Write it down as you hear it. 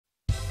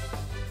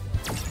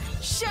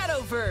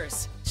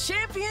Shadowverse!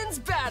 Champions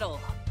Battle!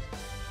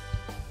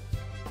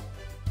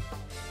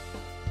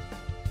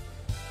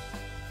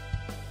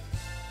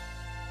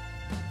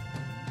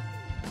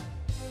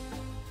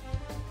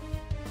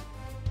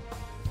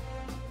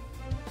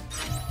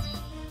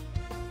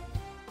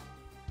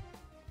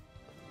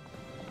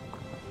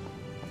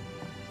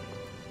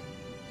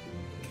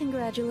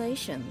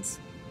 Congratulations.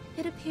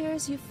 It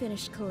appears you've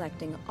finished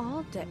collecting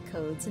all deck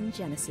codes and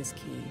Genesis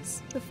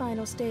keys. The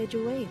final stage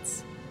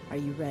awaits. Are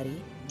you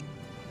ready?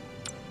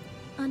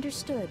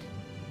 Understood.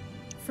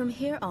 From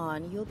here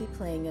on, you'll be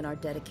playing in our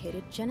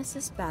dedicated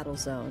Genesis Battle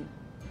Zone.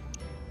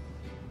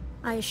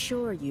 I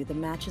assure you the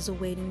matches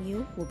awaiting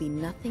you will be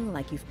nothing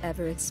like you've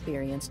ever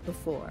experienced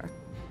before.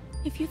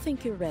 If you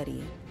think you're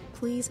ready,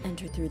 please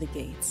enter through the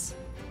gates.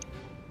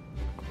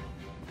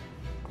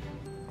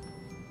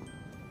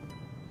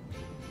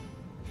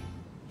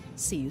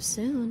 See you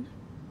soon.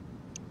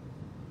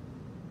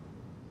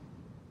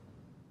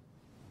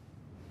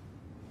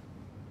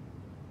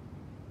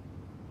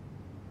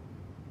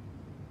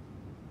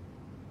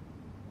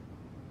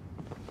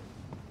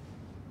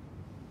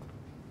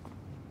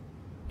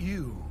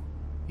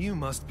 You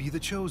must be the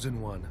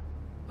Chosen One.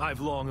 I've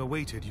long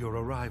awaited your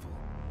arrival.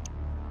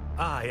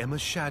 I am a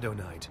Shadow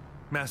Knight,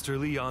 Master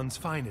Leon's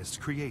finest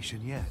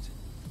creation yet.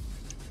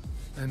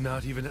 And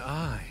not even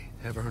I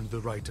have earned the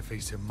right to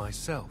face him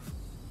myself.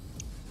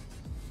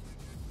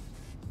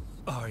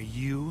 Are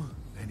you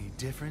any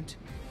different?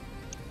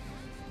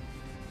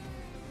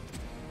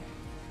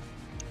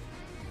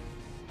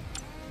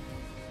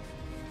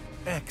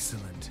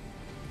 Excellent.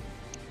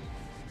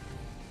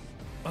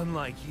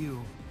 Unlike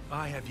you,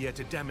 I have yet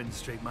to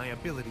demonstrate my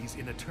abilities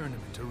in a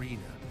tournament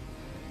arena.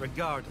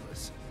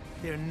 Regardless,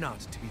 they're not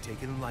to be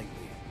taken lightly.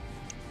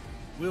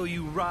 Will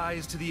you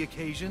rise to the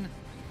occasion,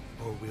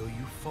 or will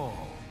you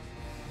fall?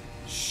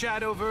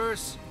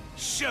 Shadowverse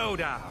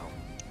Showdown!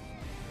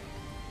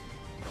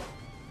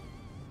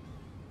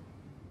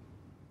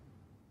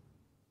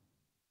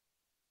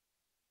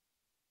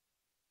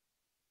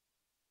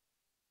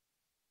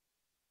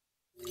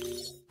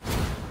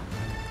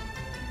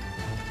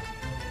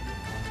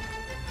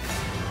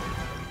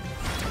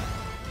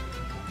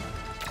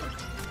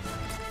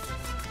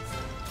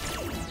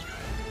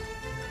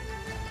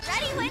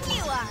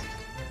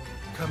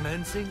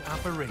 Commencing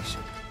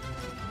operation.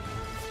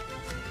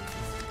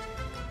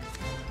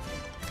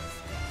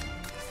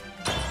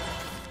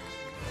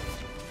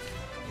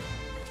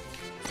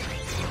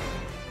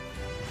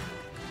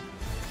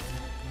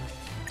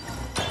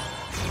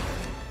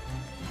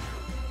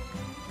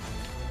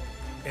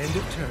 End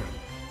of turn.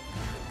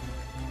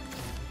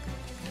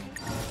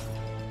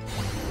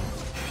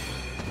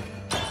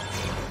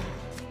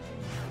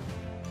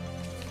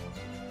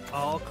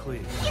 All clear.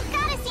 You've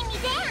got to see me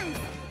dance!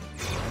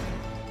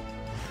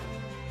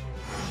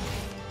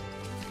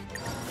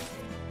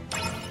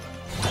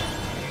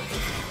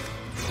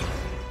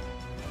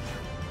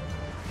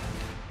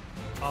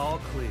 All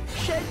clear.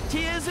 Shed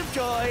tears of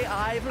joy,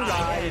 I've arrived.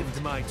 I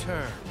end my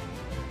turn.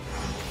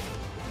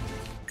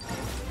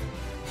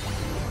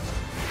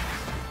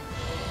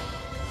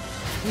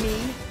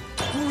 Me?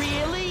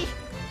 Really?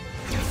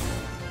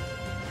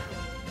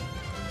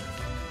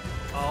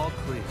 All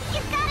clear.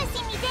 You've got to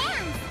see me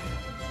dance!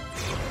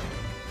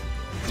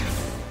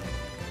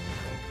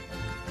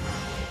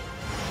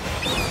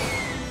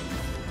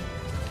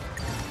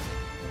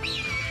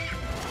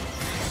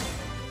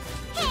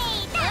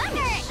 Hey, that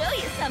hurt! Show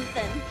you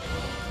something.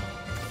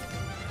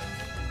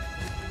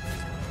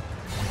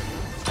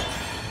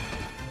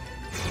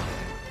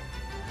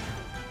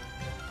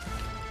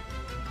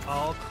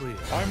 All clear.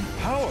 I'm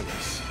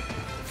powerless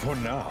for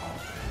now.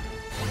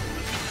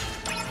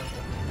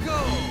 Go!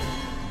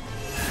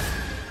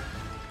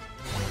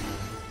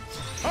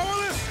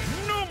 Powerless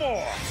no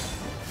more!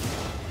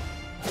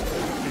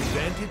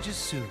 Advantage is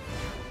soon.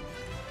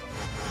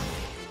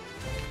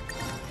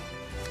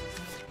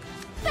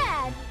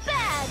 Bad,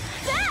 bad,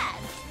 bad!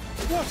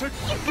 What a You've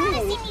got to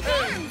cruel see me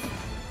dance!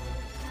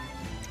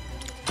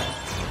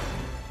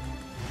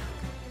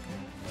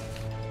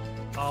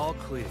 All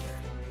clear.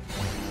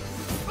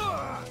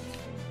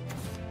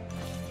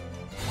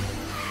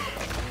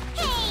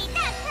 Hey,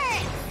 that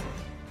hurt!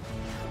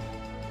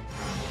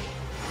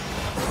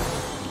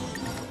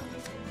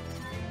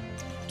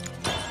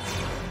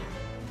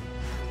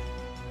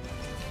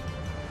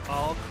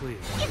 All clear.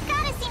 You've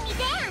got to see me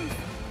dance!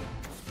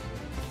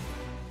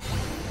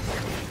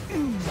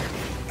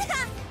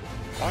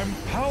 I'm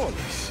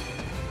powerless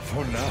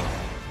for now.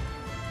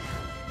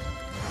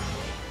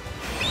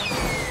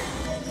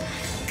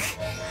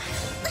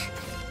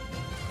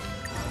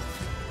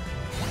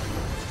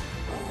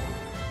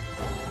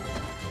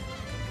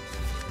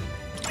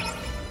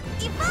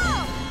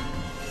 Evolve!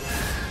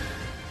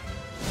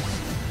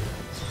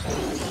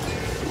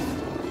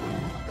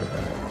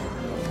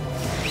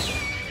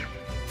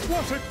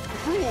 What a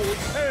cruel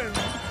end!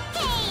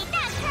 Hey,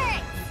 that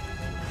hurt!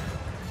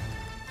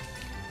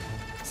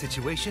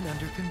 Situation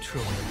under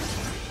control.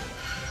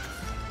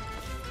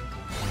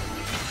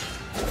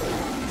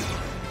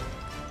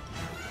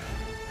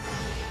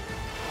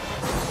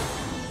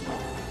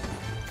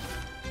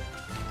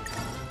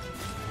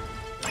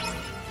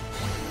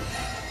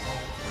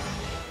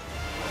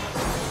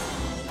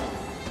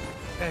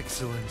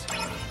 Excellent.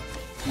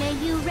 May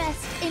you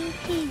rest in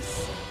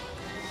peace.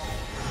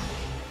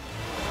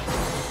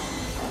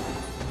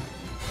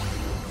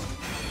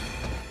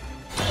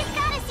 You've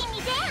gotta see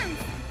me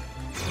dance!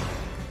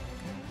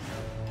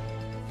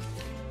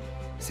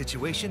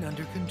 Situation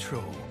under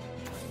control.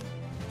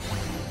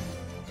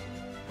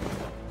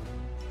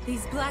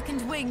 These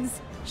blackened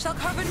wings shall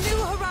carve a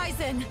new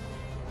horizon!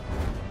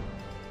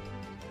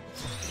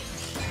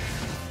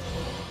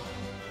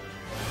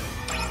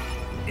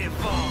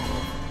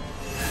 Evolve!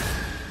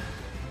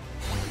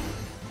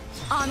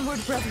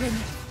 Onward, brethren!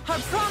 Our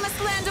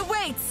promised land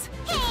awaits!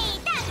 Hey,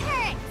 that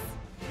hurts!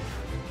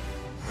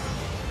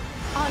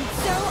 On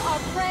so our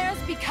prayers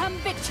become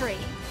victory!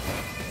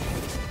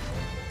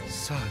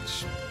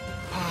 Such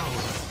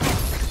power.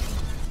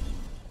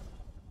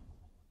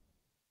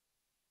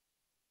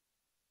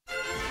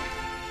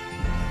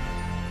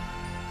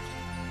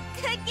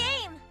 Good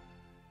game!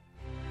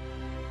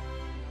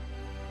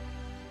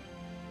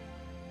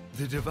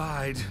 The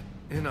divide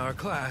in our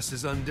class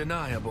is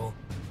undeniable.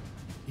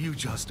 You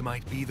just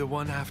might be the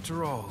one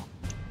after all.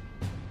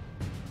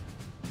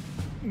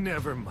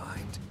 Never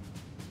mind.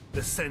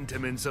 The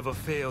sentiments of a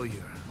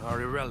failure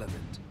are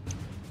irrelevant.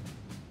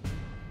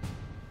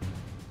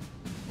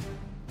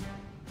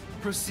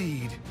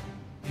 Proceed.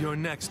 Your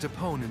next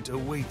opponent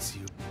awaits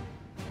you.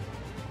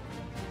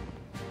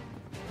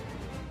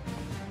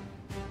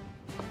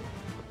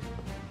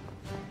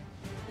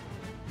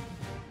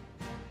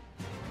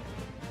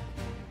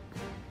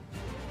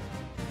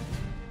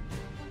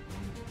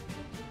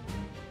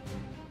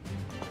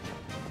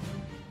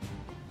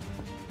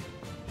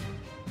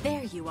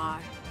 There you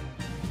are.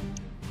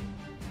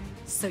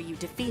 So you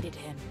defeated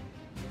him.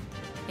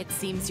 It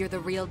seems you're the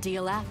real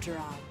deal after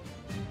all.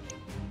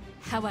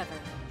 However,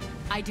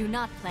 I do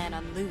not plan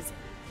on losing.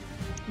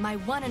 My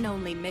one and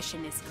only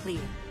mission is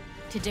clear: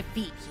 to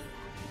defeat you.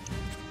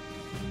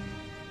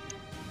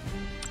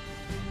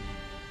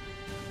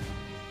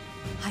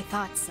 I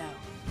thought so.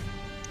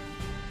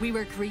 We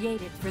were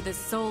created for the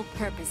sole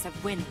purpose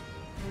of winning.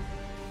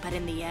 But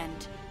in the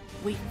end,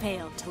 we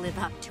failed to live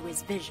up to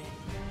his vision.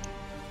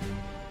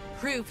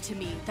 Prove to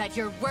me that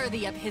you're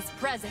worthy of his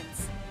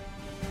presence.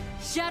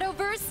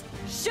 Shadowverse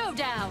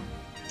Showdown!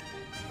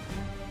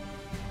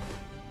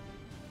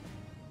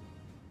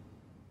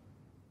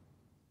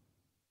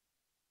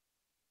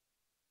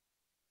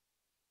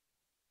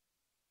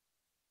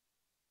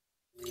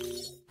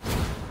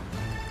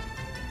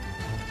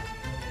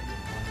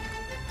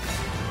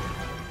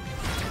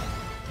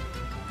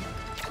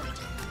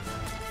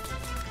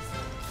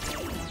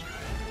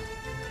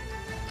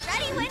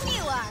 Ready when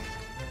you are!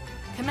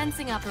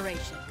 Commencing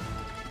operation.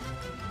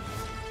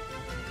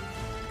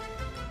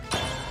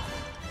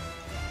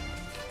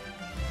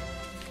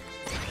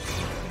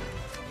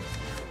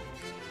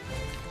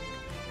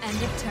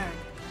 End of turn.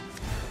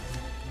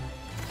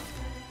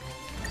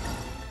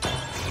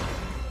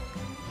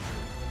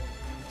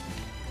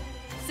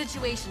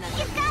 Situation under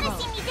You've control.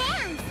 gotta see me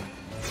dance!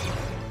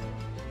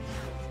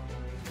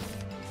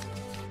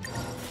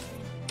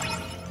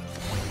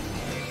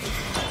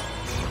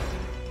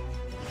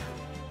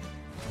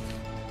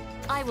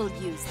 I will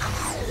use this.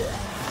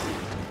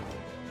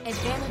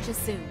 Advantage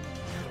assumed.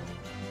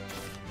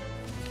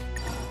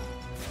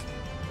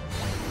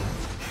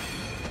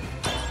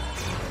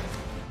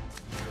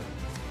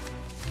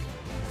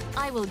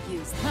 I will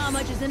use this. How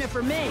much is in it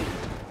for me?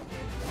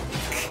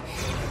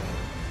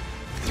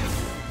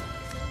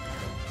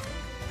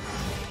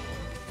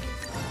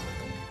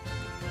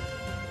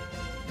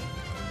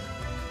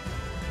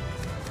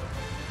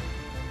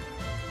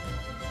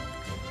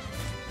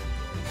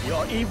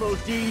 Your evil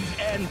deeds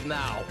end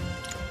now.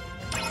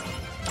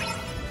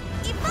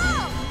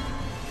 Evolve!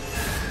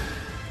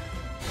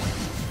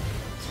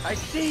 I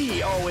see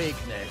your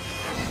weakness.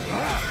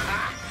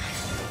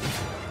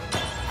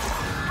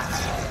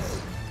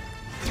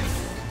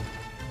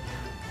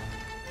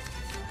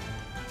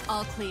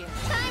 All clear.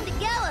 Time to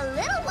go a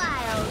little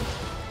wild!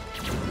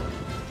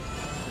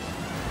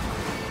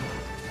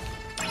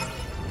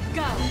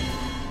 Go!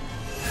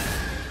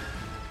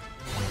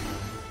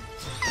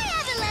 I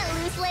haven't let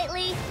loose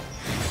lately.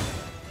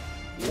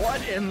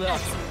 What in the...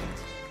 Excellent.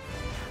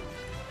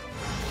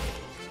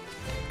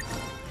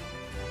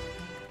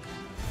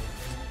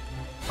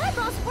 My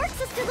boss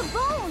works us to the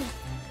bone!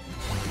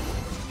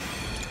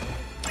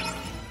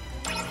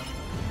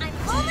 I'm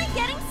only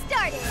getting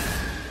started!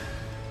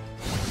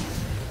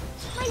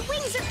 My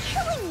wings are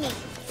killing me!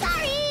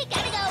 Sorry,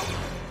 gotta go!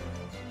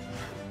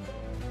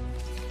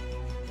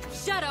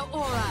 Shadow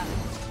Aura!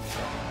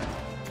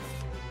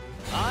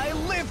 I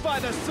live by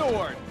the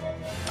sword!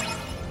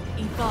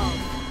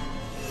 Evolve.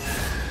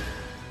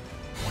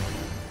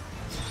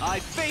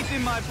 I've faith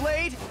in my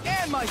blade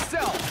and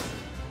myself!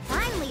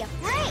 Finally a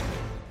break!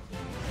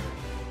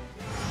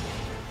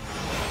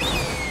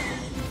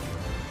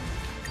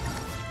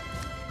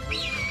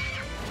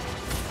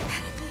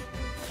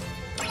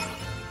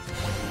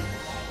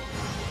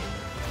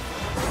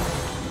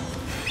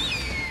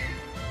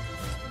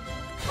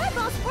 My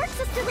boss works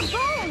us to the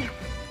bone!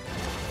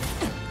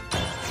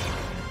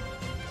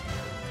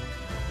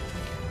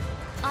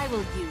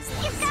 will use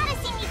this. You've gotta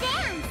see me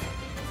dance!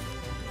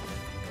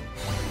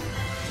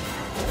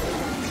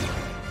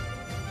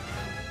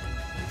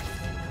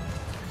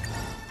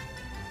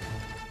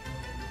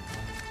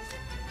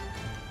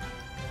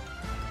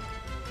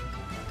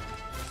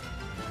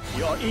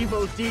 Your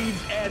evil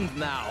deeds end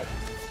now.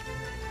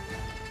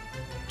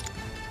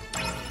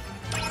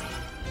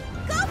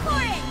 Go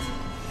for it!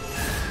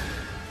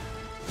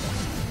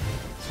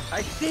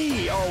 I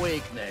see your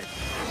weakness.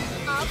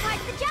 All part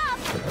of the job!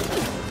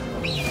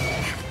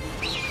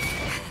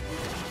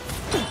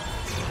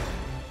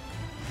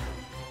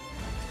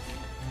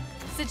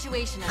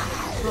 Situation under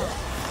control.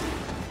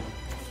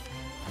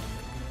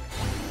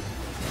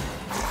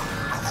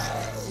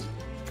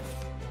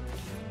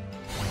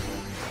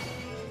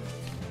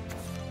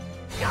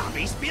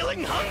 Gobby's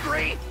feeling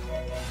hungry!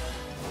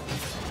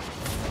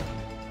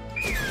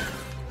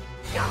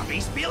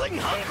 Gobby's feeling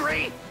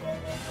hungry!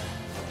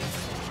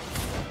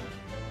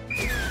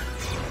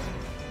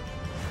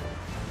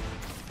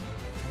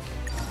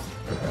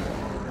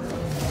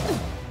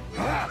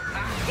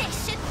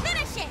 This should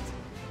finish it!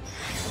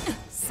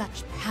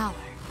 Such power.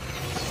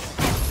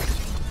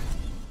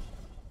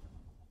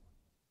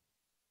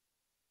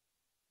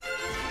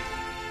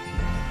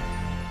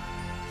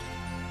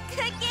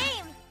 Good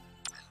game!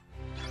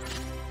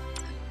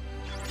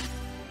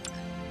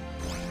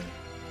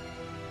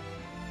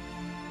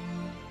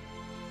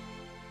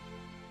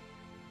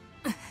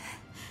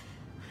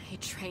 I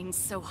trained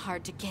so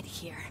hard to get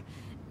here.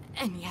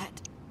 And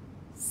yet...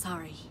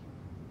 Sorry.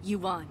 You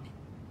won.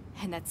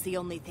 And that's the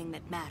only thing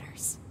that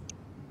matters.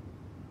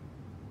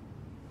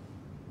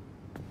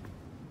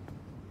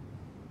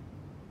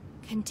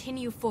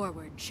 Continue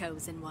forward,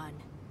 Chosen One.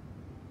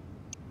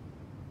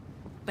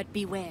 But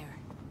beware.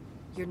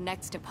 Your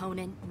next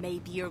opponent may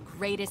be your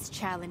greatest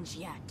challenge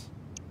yet.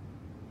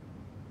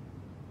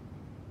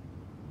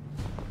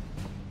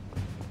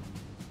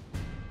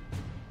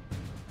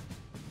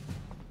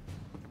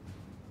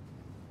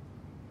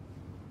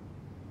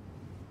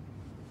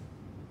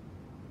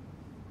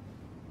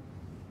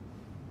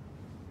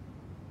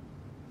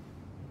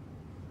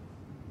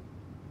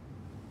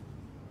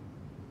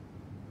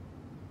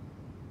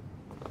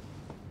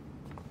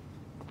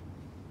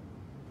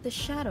 The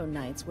Shadow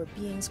Knights were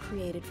beings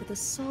created for the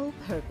sole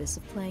purpose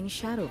of playing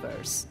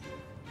Shadowverse.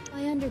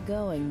 By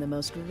undergoing the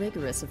most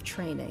rigorous of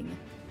training,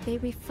 they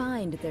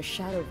refined their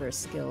Shadowverse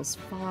skills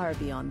far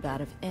beyond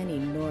that of any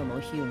normal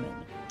human.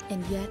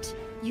 And yet,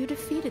 you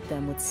defeated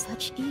them with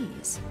such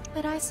ease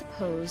that I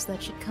suppose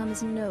that should come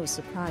as no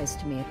surprise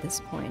to me at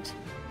this point.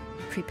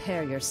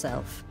 Prepare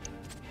yourself.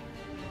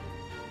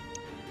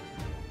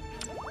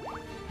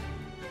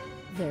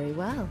 Very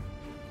well.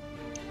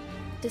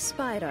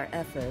 Despite our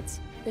efforts,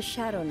 the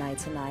Shadow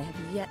Knights and I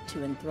have yet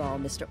to enthrall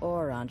Mr.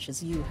 Aurenche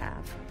as you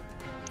have.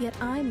 Yet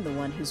I'm the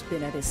one who's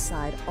been at his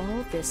side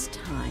all this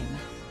time.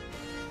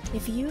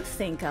 If you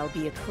think I'll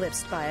be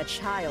eclipsed by a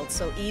child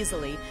so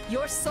easily,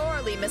 you're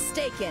sorely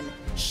mistaken!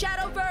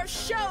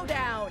 Shadowverse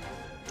Showdown!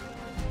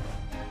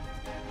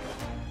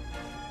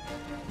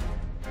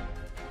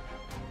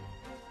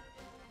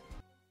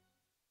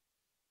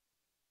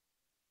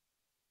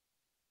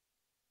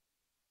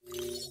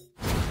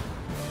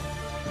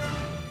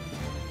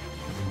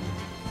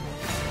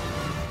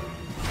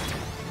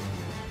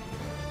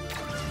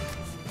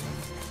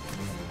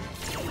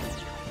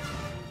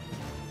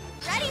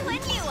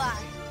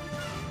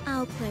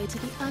 I'll play to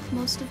the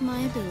utmost of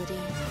my ability.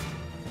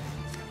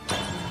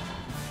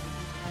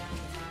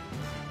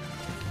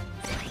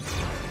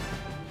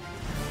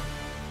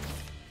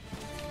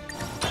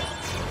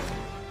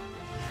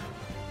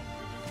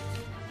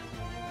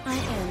 I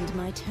end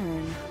my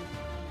turn.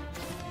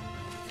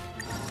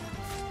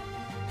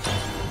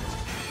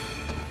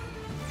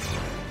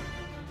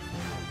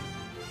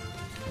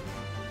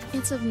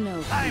 It's of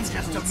no consequence. I'm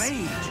just a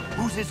mage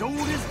who's as old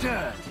as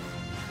dirt.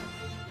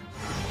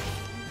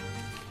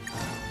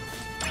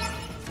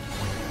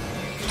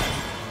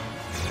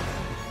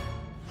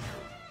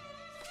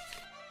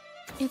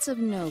 It's of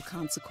no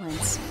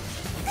consequence.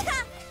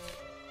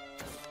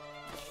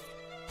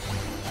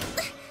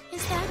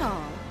 Is that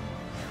all?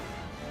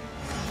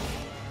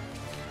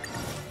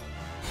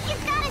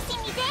 You've gotta see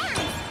me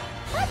dance!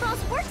 My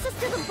boss works us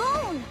to the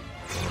bone!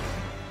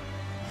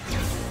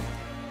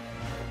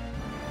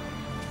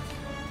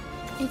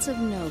 It's of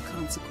no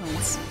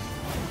consequence.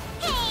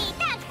 Hey,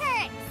 that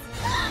hurts!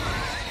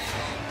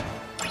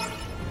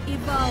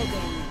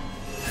 Evolving.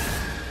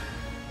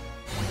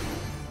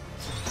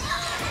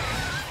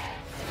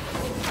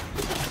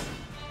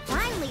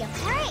 Finally a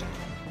break!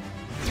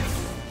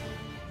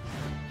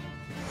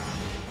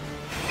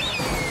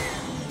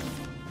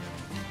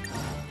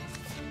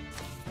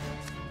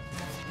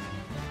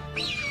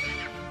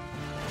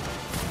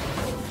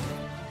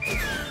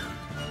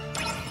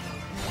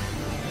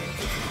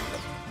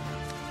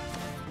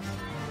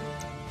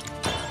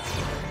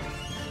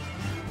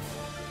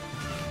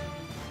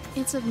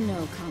 It's of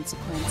no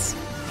consequence.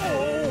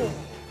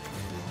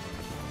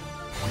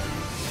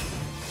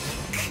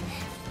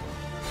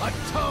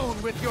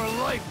 Atone with your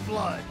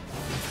lifeblood!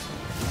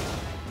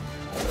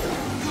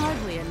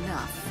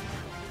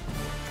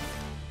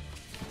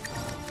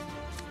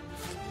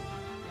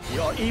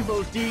 Your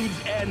evil deeds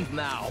end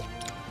now.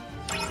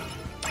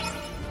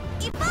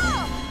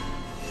 Evolve!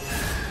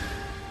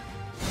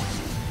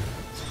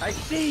 I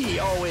see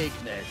your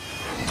weakness.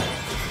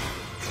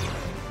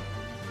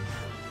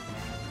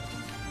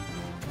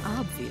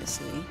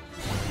 Obviously.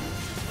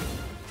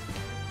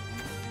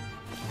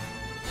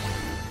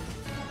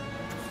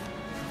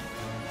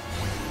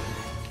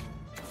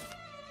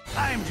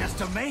 I'm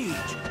just a mage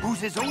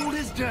who's as old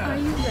as dirt. Are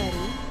you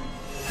ready?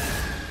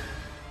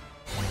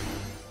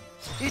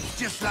 It's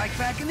just like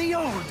back in the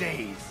old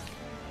days.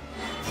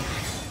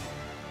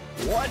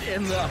 What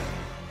in the...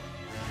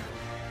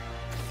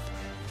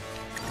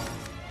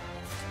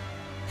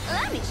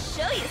 Let me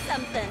show you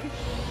something.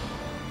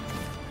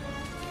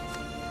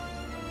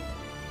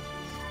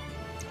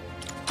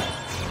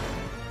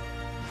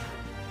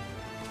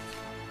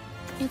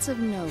 It's of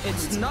no It's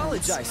consequence.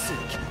 knowledge I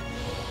seek.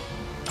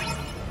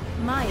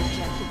 My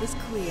objective is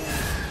clear.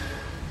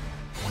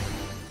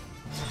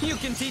 You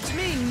can teach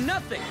me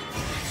nothing.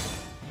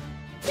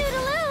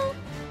 Toodaloo!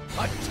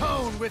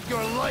 Atone with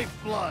your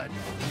lifeblood.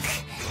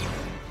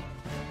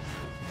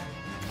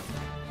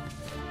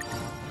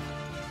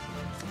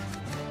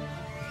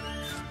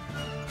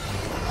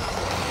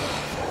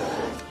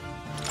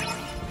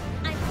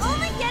 I'm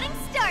only getting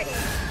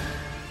started.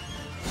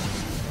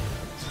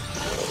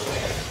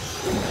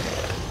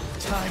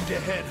 Time to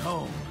head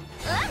home.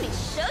 Let me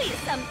show you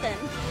something.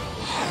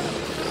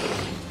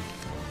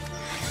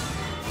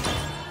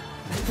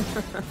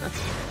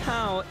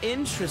 How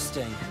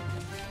interesting.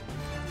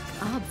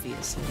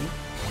 Obviously.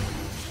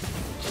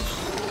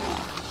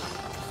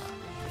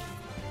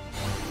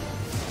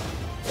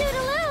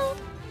 Toodaloo!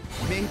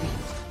 Maybe,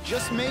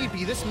 just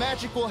maybe, this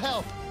magic will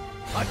help.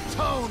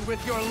 Atone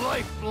with your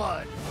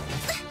lifeblood.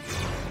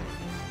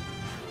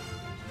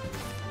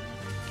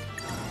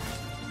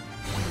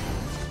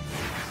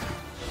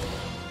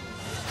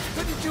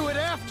 Couldn't do it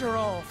after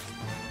all.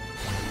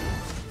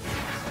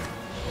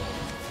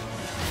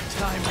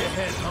 Time to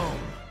head home.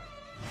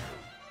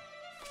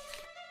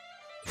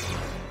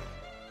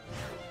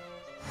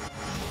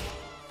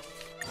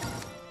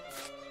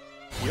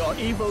 Your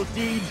evil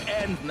deeds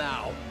end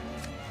now.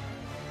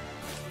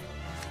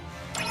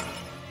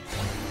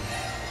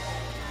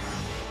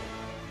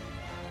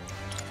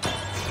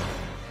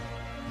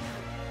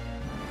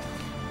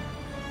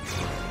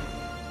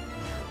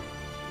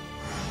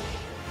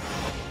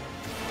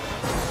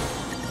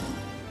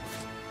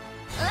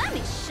 Let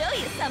me show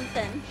you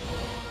something.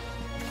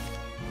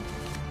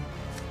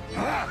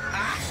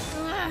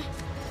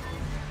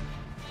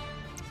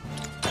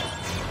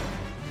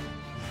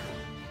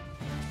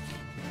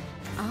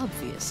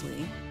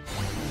 Obviously.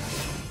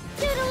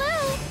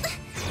 Toodaloo!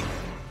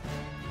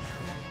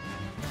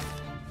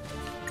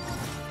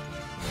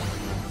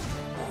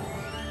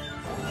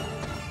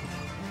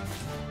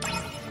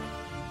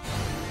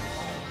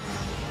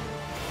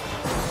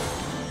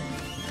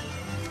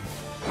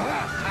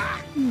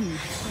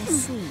 I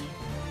see.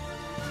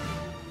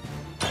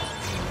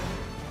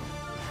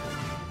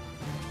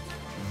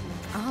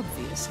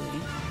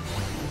 Obviously.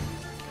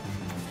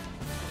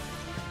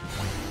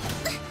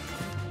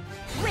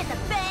 With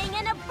a bang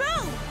and a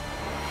boom!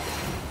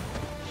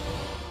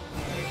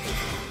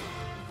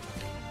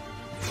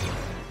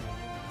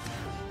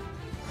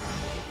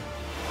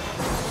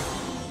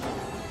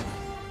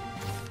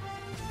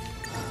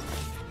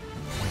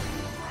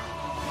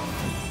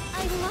 I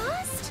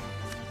lost?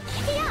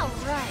 Yeah,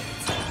 right.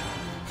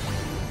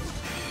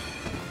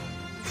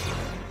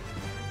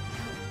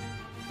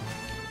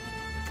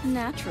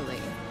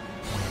 Naturally.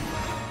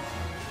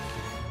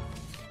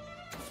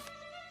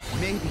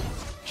 Maybe,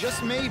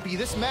 just maybe,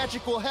 this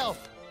magic will help.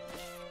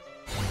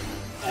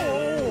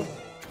 Oh!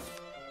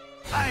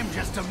 I'm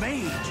just a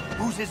mage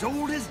who's as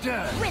old as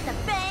dirt. With a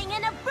bang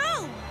and a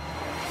boom!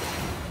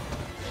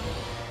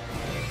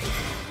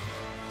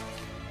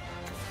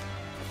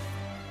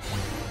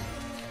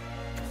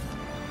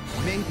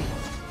 Maybe,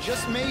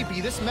 just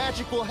maybe, this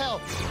magic will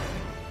help.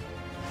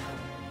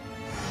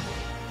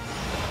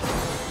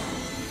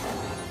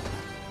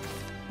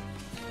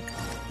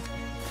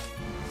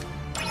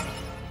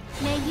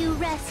 May you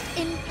rest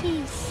in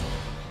peace.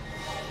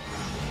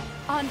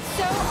 On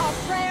so our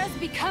prayers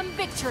become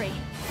victory.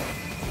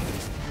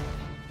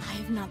 I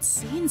have not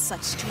seen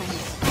such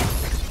strength.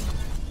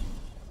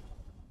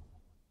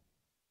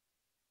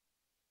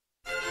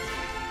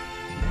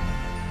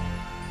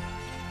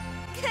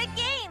 Good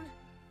game!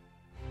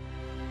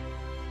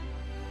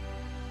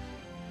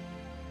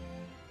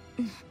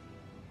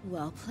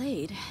 Well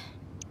played.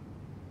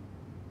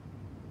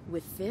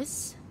 With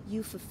this,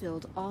 you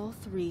fulfilled all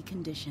 3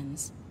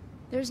 conditions.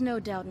 There's no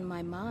doubt in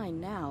my mind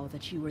now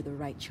that you were the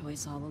right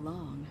choice all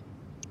along.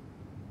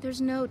 There's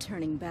no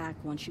turning back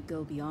once you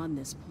go beyond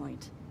this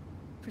point.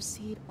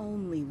 Proceed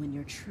only when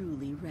you're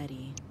truly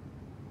ready.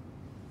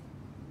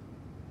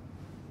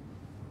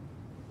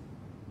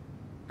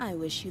 I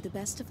wish you the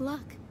best of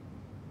luck.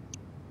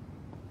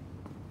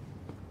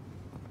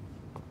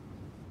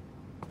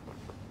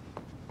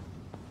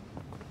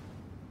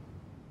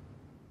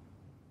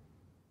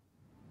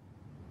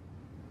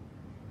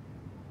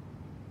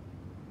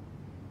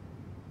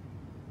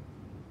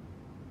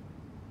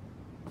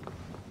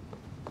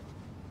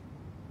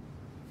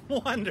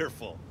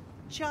 Wonderful.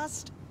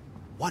 Just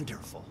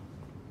wonderful.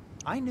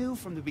 I knew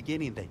from the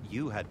beginning that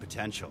you had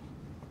potential.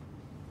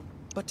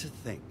 But to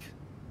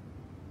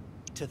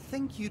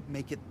think you'd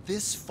make it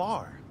this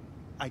far,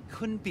 I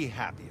couldn't be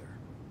happier.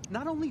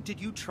 Not only did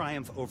you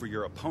triumph over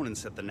your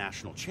opponents at the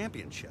National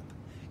Championship,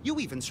 you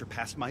even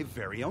surpassed my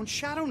very own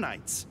Shadow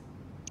Knights.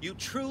 You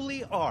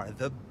truly are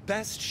the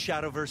best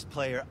Shadowverse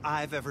player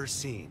I've ever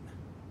seen.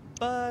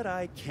 But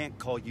I can't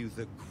call you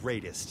the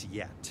greatest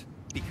yet,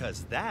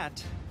 because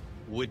that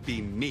would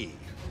be me,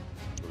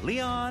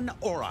 Leon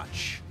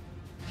Aurenche,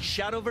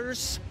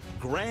 Shadowverse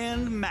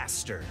Grand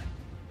Master.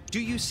 Do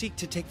you seek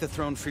to take the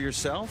throne for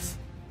yourself?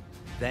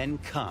 Then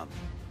come.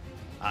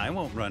 I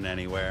won't run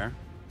anywhere.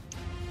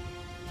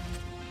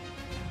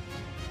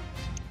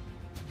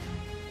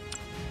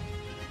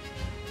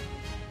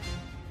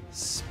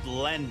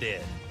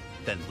 Splendid.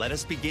 Then let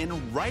us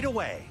begin right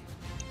away.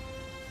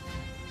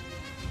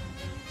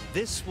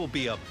 This will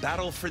be a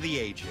battle for the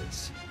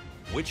ages.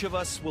 Which of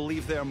us will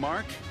leave their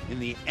mark in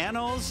the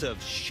annals of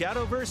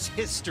Shadowverse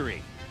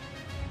history?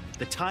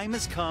 The time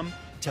has come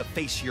to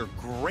face your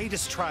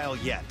greatest trial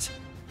yet.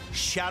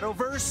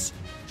 Shadowverse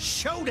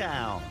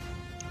Showdown!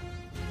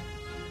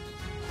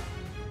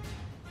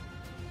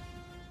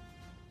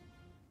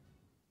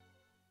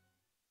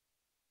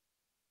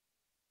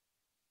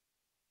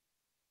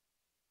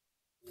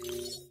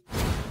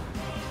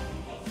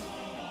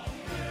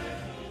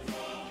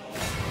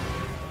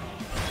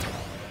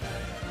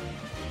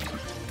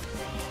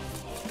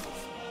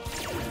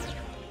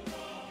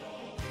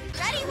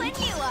 Ready when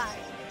you are.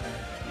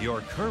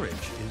 Your courage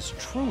is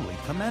truly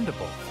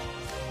commendable.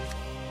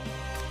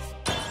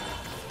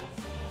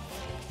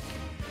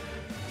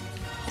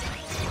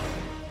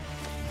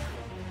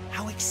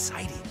 How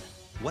exciting!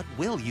 What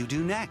will you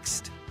do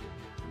next?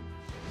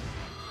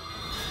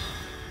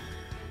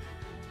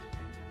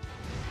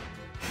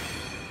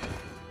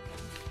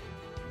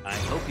 I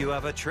hope you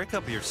have a trick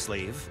up your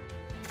sleeve.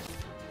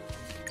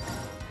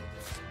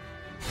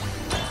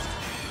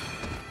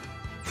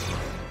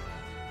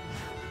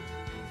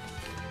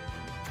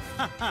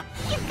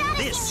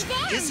 This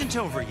isn't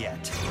over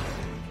yet.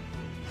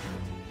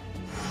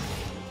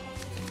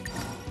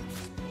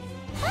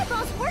 My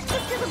boss works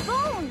us to the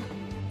bone.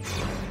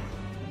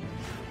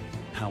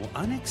 How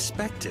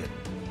unexpected.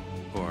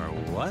 Or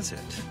was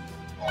it?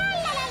 La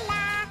la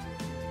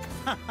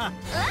la la.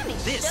 Let me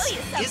show you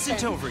something. This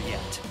isn't over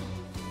yet.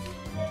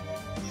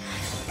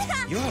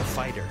 You're a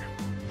fighter.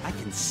 I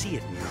can see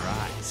it in your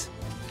eyes.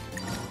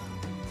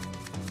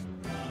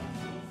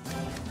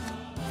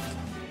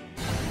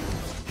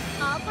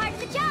 All part of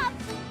the job.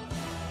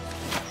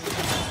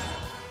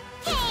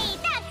 Hey,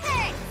 that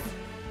hurts.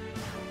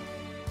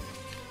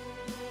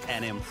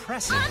 An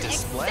impressive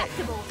display.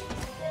 Unacceptable.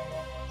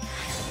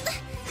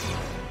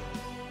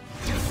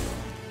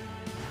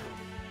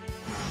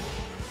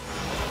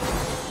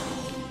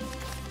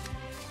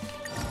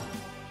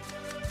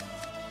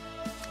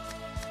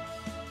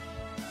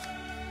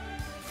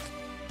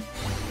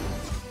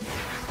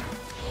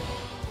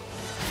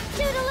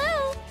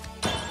 Toodaloo.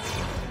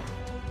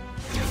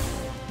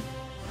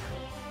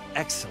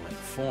 Excellent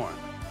form.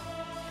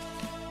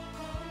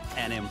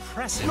 An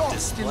impressive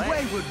Lost display. in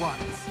wayward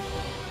ones.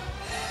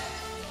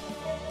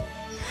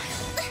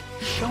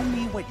 Show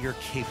me what you're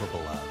capable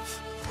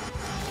of.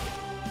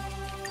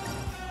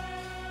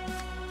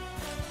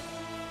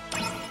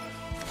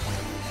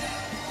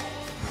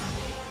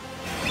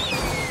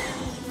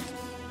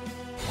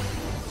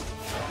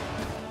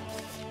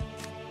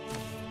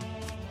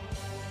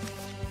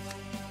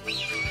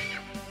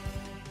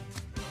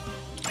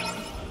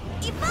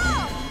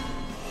 Evolve.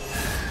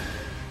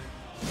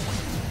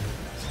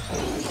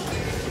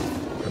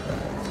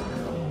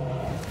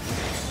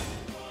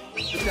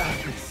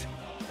 Darkness.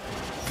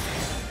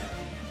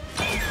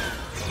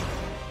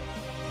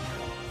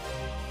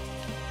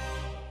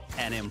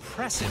 An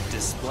impressive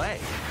display.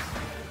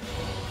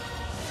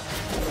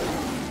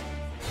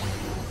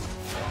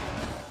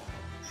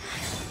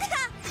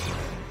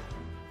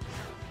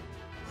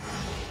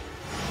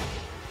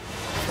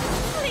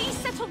 Please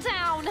settle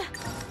down.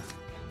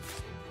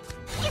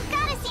 You've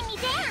got to see me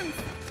dance.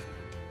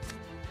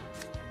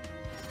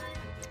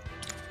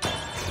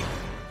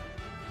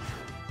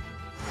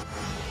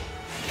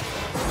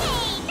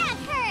 Hey, that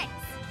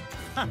hurts.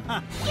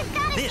 You've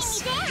got to This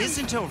see me dance.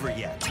 isn't over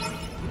yet.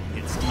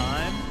 It's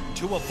time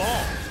to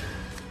evolve.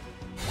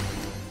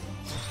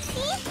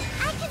 See?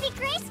 I can be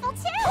graceful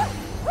too.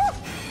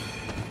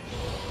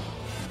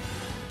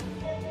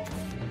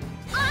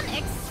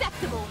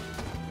 Unacceptable.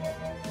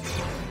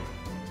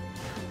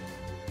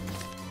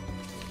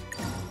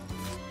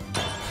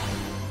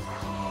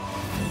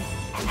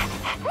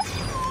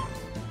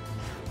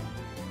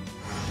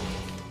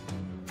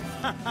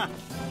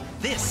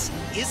 This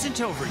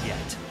isn't over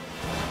yet.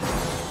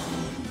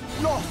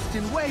 Lost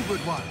in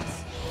wayward ones.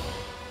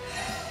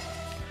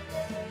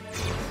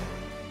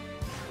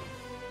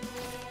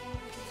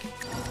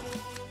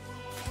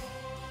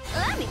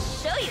 Let me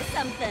show you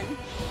something.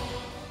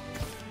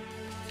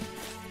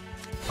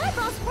 My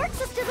boss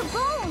works us to the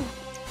bone.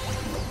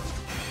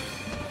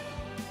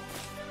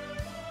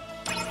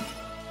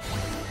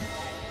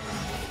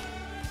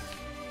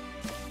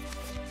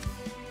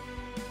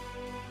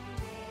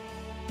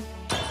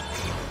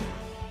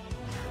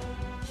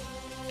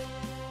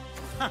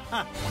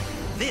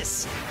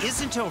 This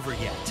isn't over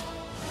yet.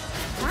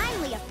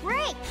 Finally a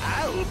break!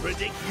 I'll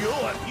predict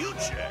your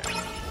future.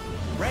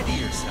 Ready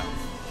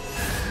yourself.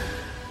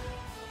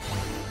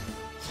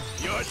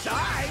 Your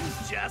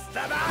time's just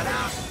about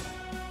up.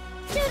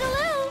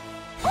 Toodaloo!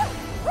 Woo!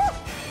 Woo!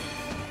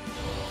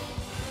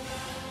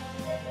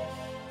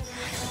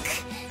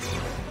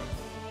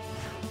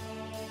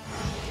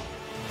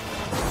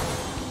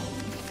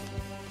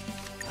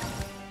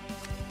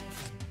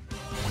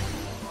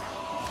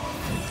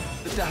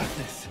 The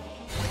darkness.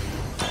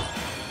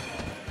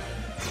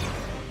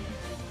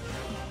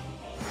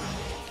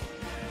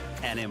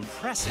 An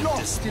impressive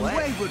Lost in display.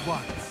 wayward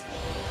ones.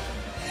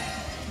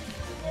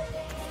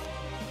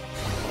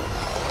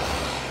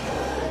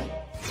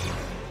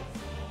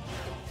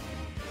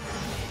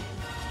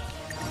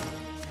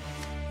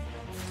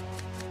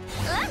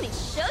 Let me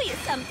show you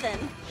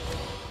something.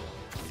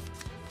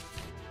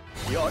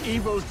 Your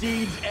evil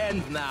deeds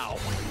end now.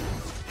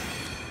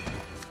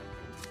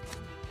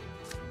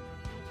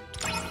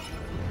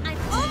 I'm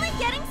only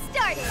getting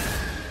started.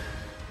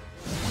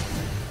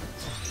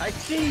 I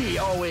see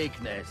your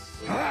weakness.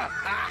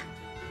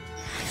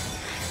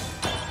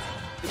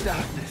 The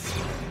darkness.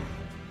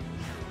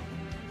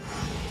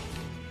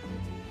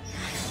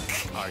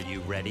 Are you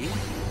ready?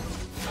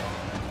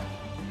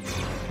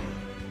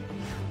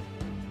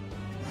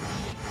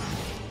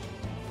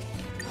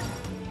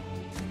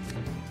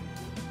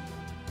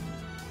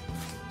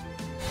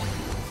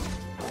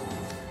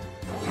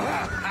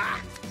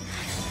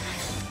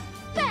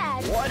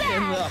 Bad, What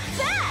bad, in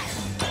the- bad!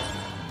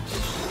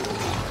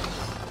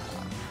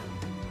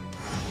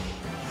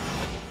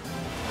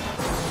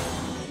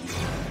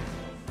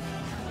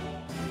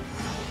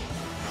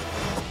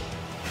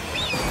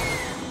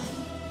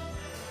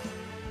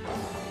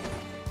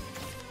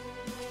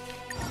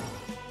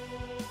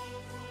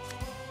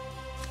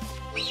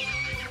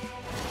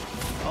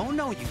 Oh,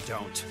 no, you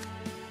don't.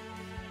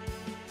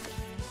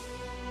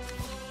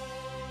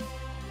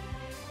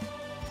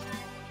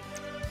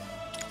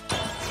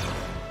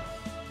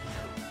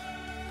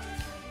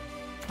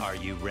 Are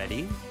you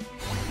ready?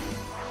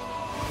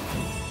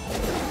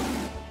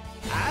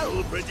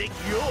 I'll predict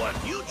your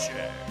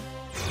future.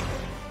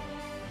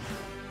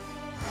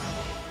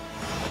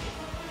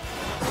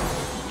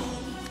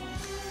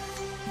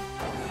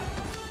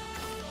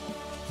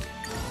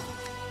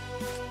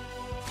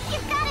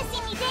 You've gotta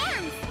see me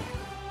dance!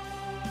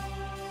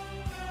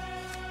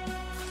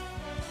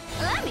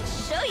 Let me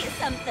show you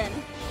something.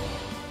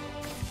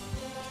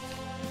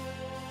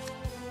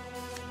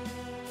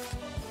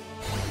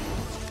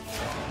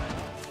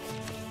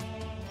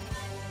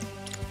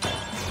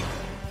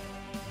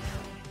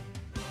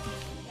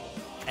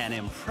 An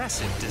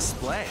impressive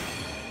display.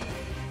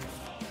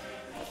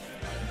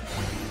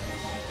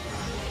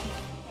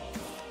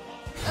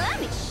 Let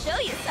me show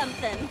you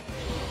something.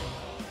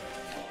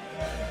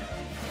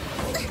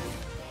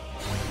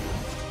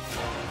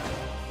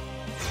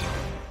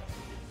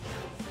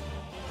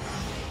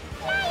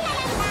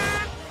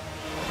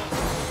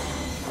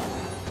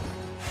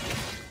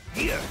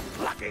 You're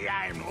lucky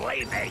I'm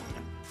leaving.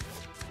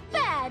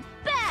 Bad,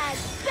 bad,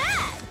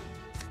 bad!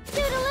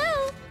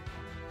 Toodaloo!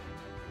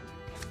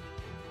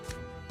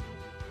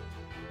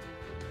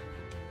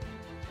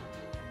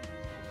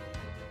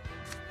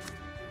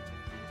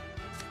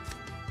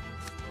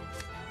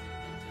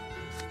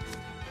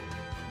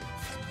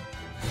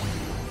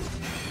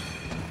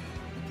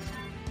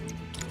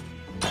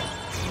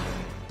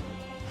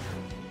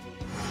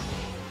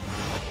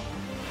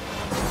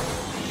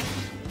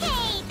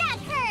 Hey, that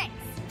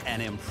hurts!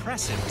 An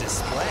impressive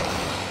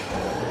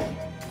display.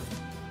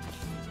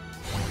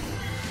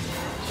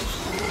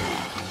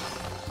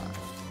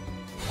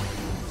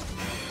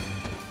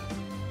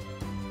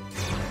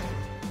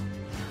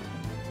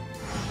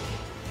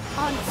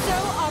 On so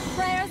our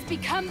prayers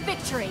become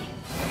victory.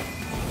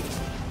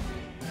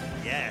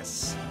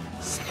 Yes.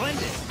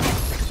 Splendid.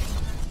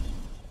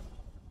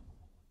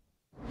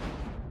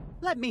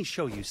 Let me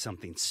show you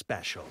something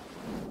special.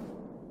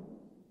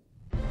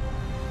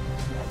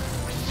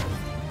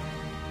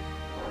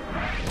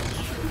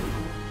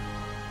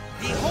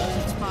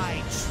 Behold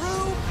my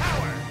true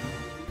power!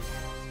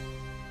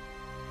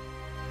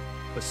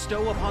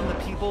 Bestow upon the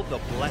people the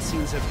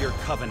blessings of your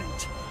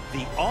covenant,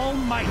 the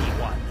Almighty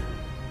One.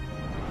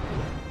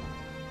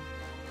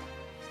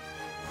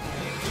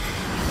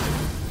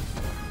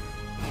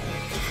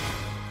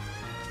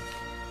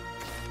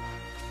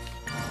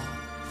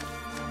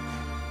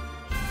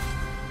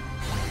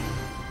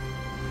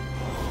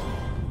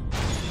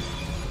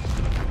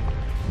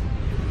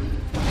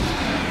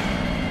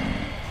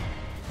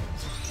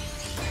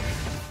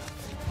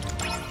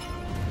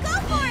 Go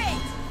for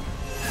it!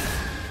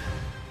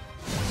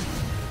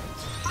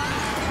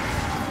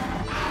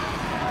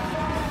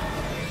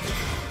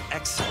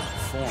 Excellent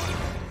form.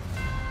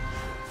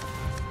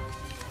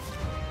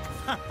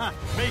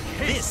 Make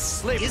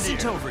haste, This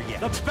isn't over yet.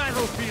 The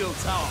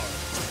battlefield's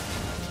ours.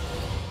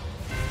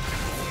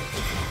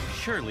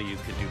 Surely you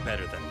could do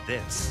better than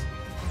this.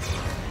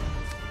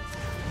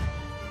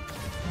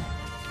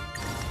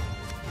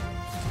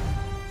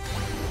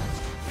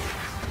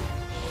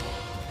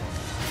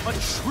 A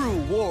true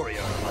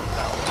warrior.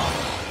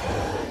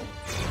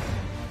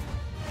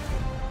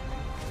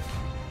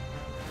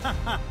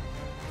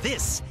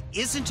 This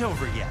isn't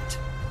over yet.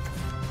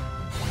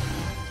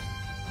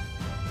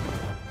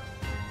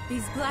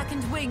 These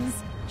blackened wings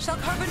shall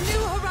carve a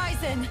new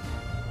horizon!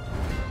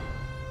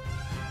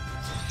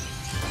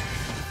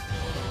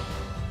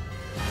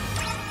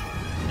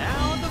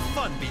 Now the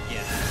fun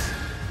begins.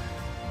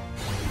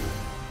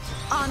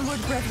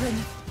 Onward, brethren!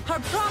 Our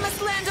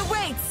promised land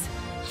awaits!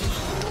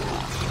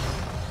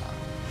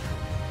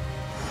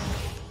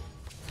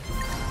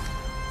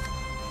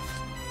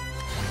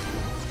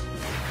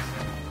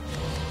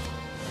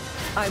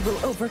 I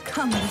will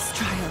overcome this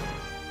trial.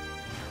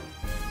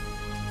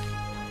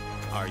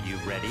 Are you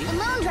ready? The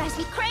moon drives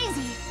me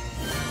crazy.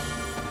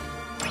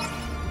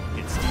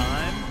 It's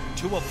time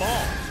to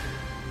evolve.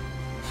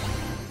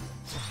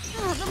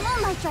 Oh, the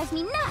moonlight drives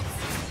me nuts.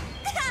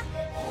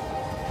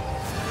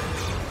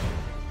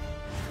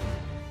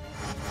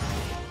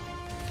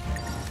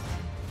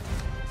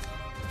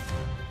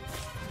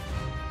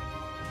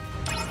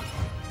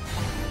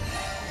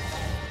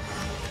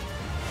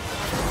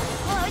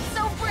 Oh, it's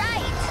so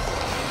bright.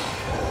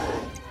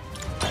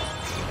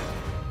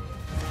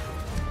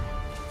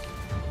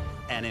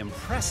 An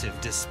impressive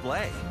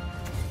display.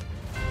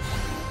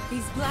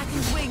 These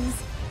blackened wings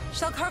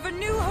shall carve a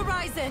new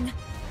horizon!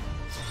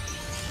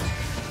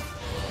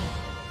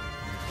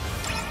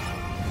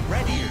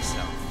 Ready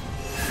yourself.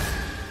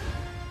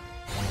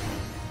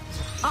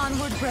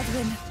 Onward,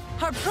 brethren!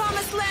 Our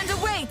promised land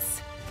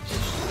awaits!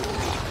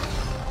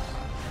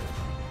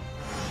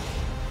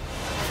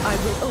 I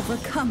will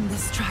overcome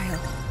this trial.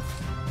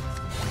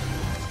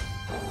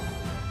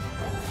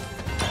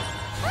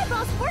 My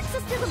boss works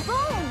us to the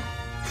bone.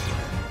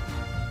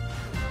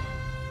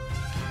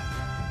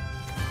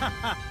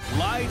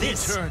 Light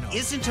This eternal.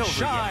 isn't over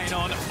Shine yet.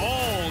 on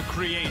all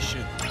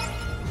creation.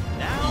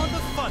 Now the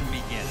fun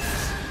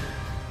begins.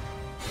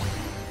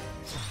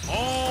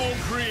 All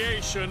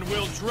creation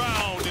will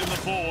drown in the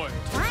void.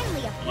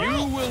 Finally a break.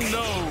 You will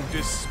know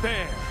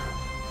despair.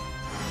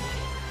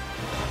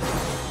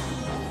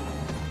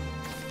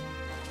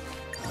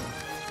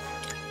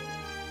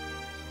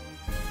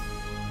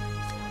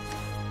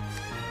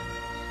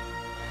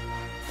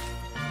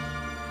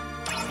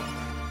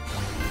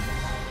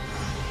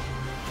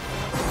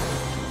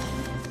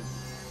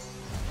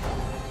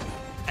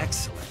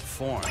 Excellent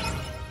form.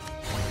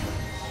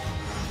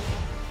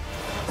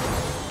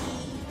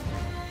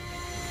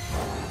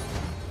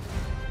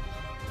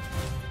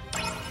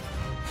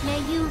 May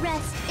you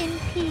rest in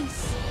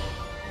peace.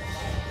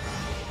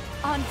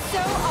 On so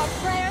our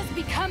prayers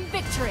become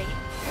victory!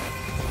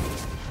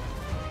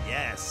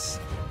 Yes.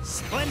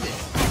 Splendid.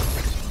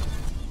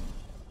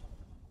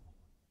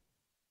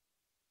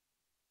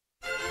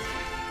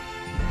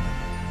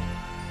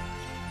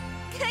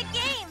 Good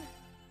game.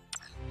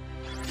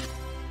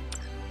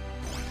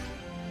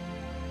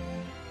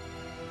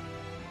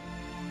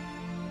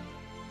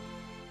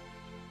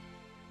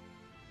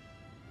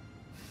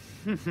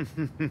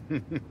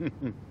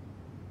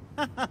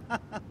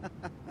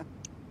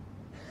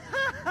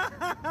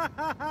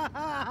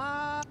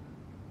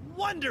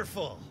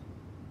 Wonderful!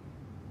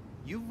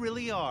 You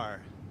really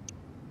are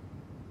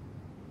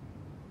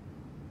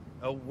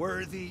a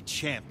worthy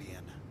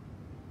champion.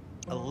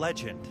 A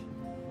legend,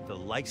 the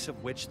likes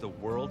of which the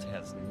world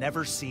has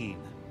never seen.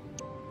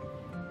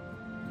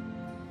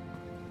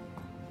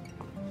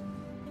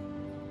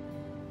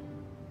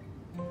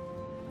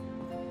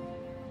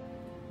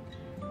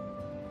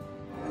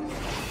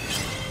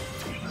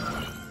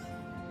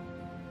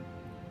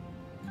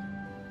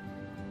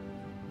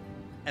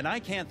 And I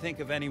can't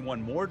think of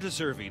anyone more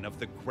deserving of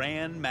the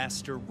Grand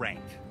Master rank.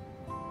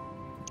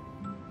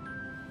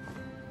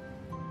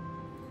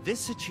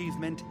 This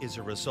achievement is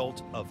a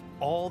result of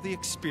all the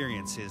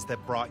experiences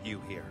that brought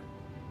you here.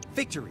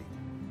 Victory,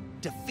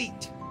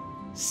 defeat,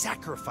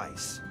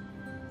 sacrifice,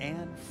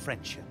 and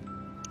friendship.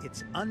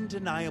 It's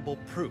undeniable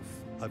proof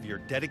of your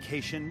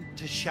dedication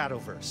to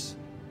Shadowverse.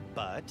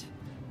 But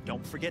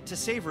don't forget to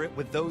savor it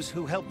with those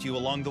who helped you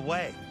along the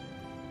way.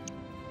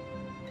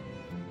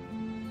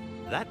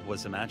 That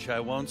was a match I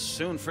won't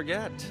soon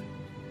forget.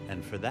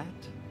 And for that,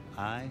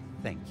 I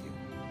thank you.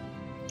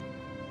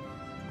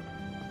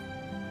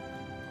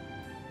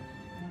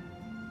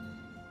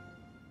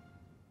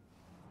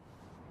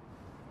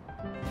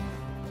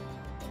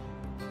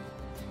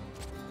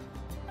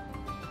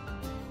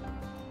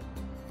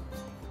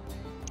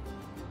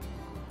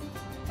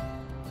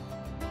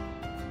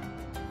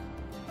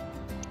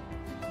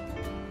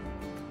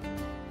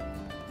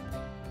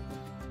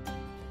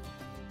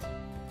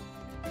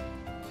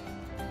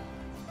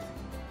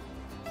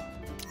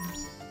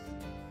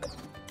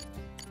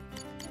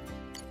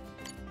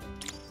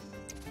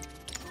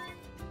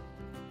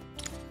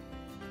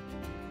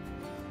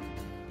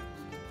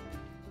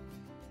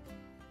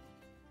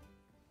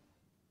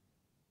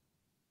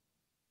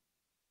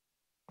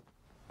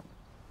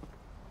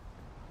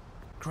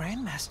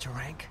 Grandmaster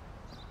rank?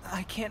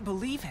 I can't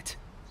believe it.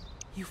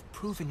 You've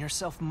proven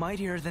yourself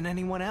mightier than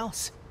anyone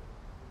else.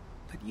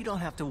 But you don't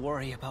have to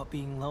worry about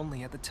being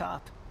lonely at the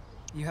top.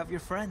 You have your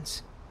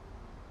friends.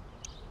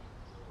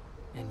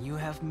 And you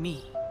have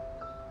me.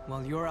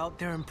 While you're out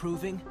there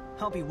improving,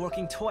 I'll be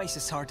working twice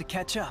as hard to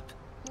catch up.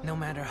 No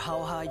matter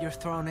how high your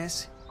throne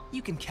is,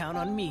 you can count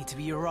on me to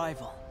be your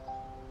rival.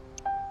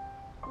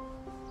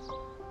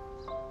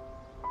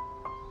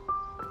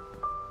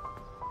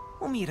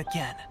 We'll meet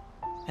again.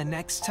 And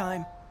next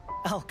time,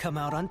 I'll come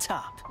out on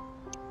top.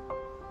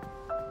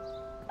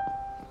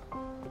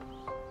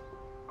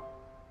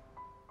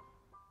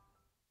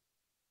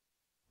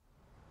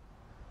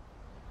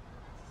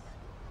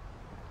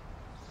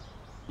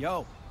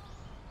 Yo,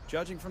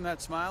 judging from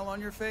that smile on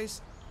your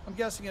face, I'm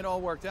guessing it all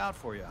worked out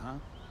for you, huh?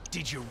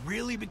 Did you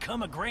really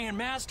become a Grand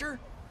Master?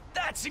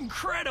 That's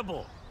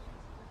incredible!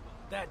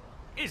 That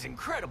is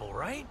incredible,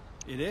 right?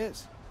 It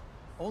is.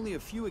 Only a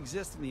few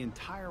exist in the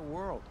entire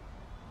world.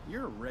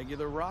 You're a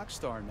regular rock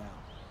star now.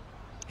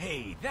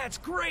 Hey, that's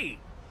great!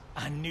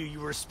 I knew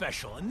you were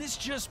special, and this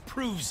just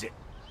proves it.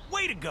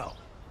 Way to go!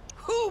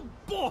 Oh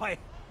boy!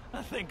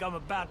 I think I'm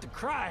about to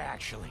cry,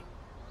 actually.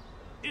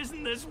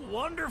 Isn't this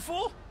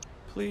wonderful?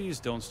 Please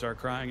don't start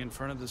crying in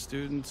front of the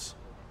students.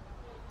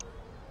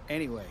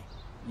 Anyway,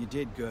 you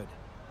did good.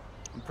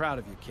 I'm proud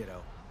of you,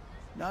 kiddo.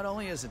 Not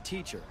only as a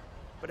teacher,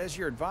 but as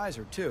your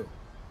advisor, too.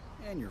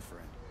 And your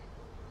friend.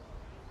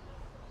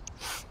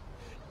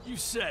 You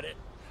said it.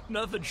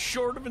 Nothing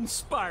short of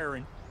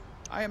inspiring.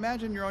 I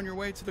imagine you're on your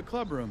way to the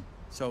club room,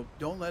 so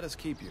don't let us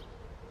keep you.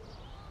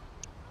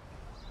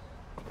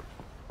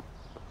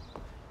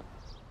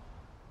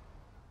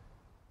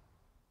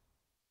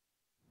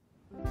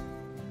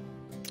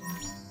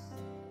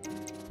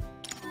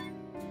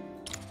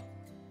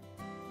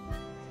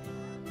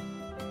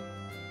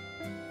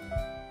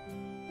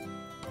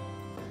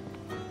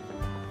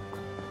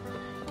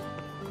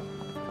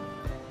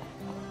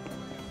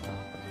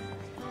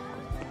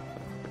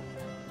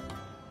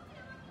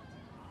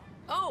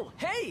 Oh,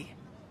 hey!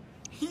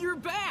 You're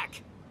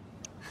back!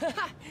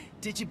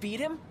 Did you beat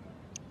him?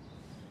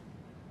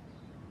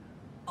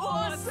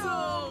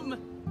 Awesome!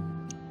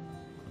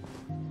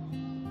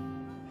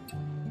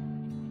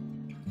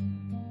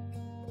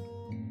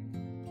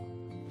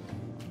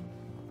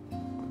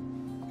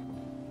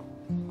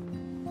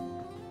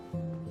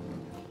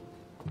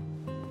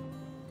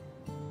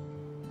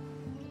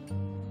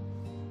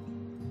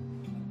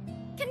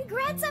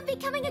 Congrats on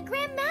becoming a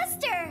Grand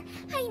Master!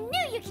 I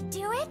knew you could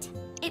do it!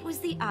 It was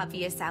the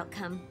obvious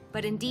outcome,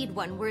 but indeed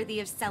one worthy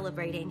of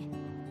celebrating.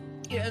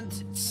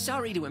 And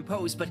sorry to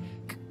impose, but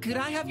could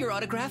I have your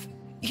autograph?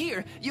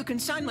 Here, you can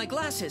sign my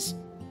glasses.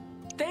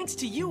 Thanks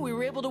to you, we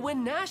were able to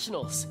win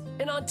nationals.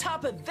 And on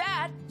top of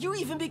that, you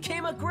even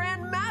became a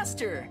Grand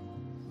Master!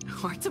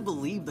 Hard to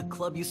believe the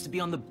club used to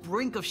be on the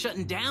brink of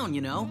shutting down,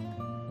 you know?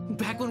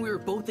 Back when we were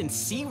both in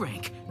C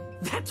rank.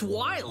 That's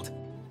wild!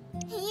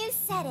 You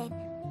said it.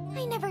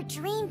 I never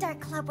dreamed our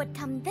club would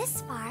come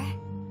this far.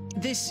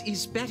 This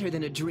is better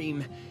than a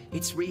dream.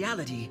 It's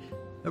reality.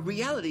 A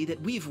reality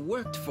that we've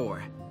worked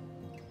for.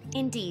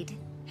 Indeed.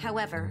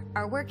 However,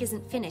 our work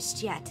isn't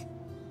finished yet.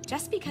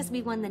 Just because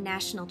we won the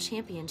national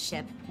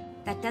championship,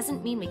 that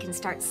doesn't mean we can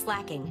start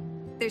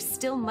slacking. There's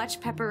still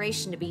much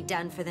preparation to be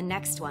done for the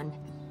next one.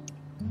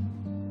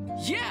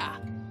 Yeah!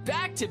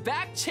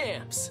 Back-to-back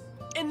champs!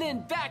 And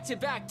then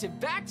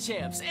back-to-back-to-back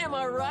champs, am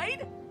I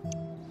right?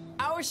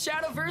 Our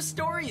Shadowverse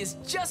story is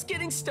just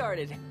getting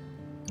started.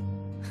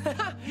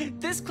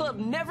 This club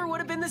never would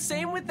have been the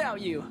same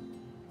without you.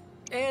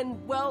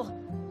 And, well,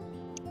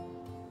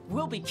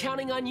 we'll be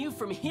counting on you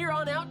from here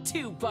on out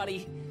too,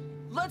 buddy.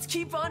 Let's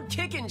keep on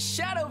kicking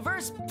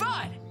Shadowverse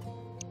butt!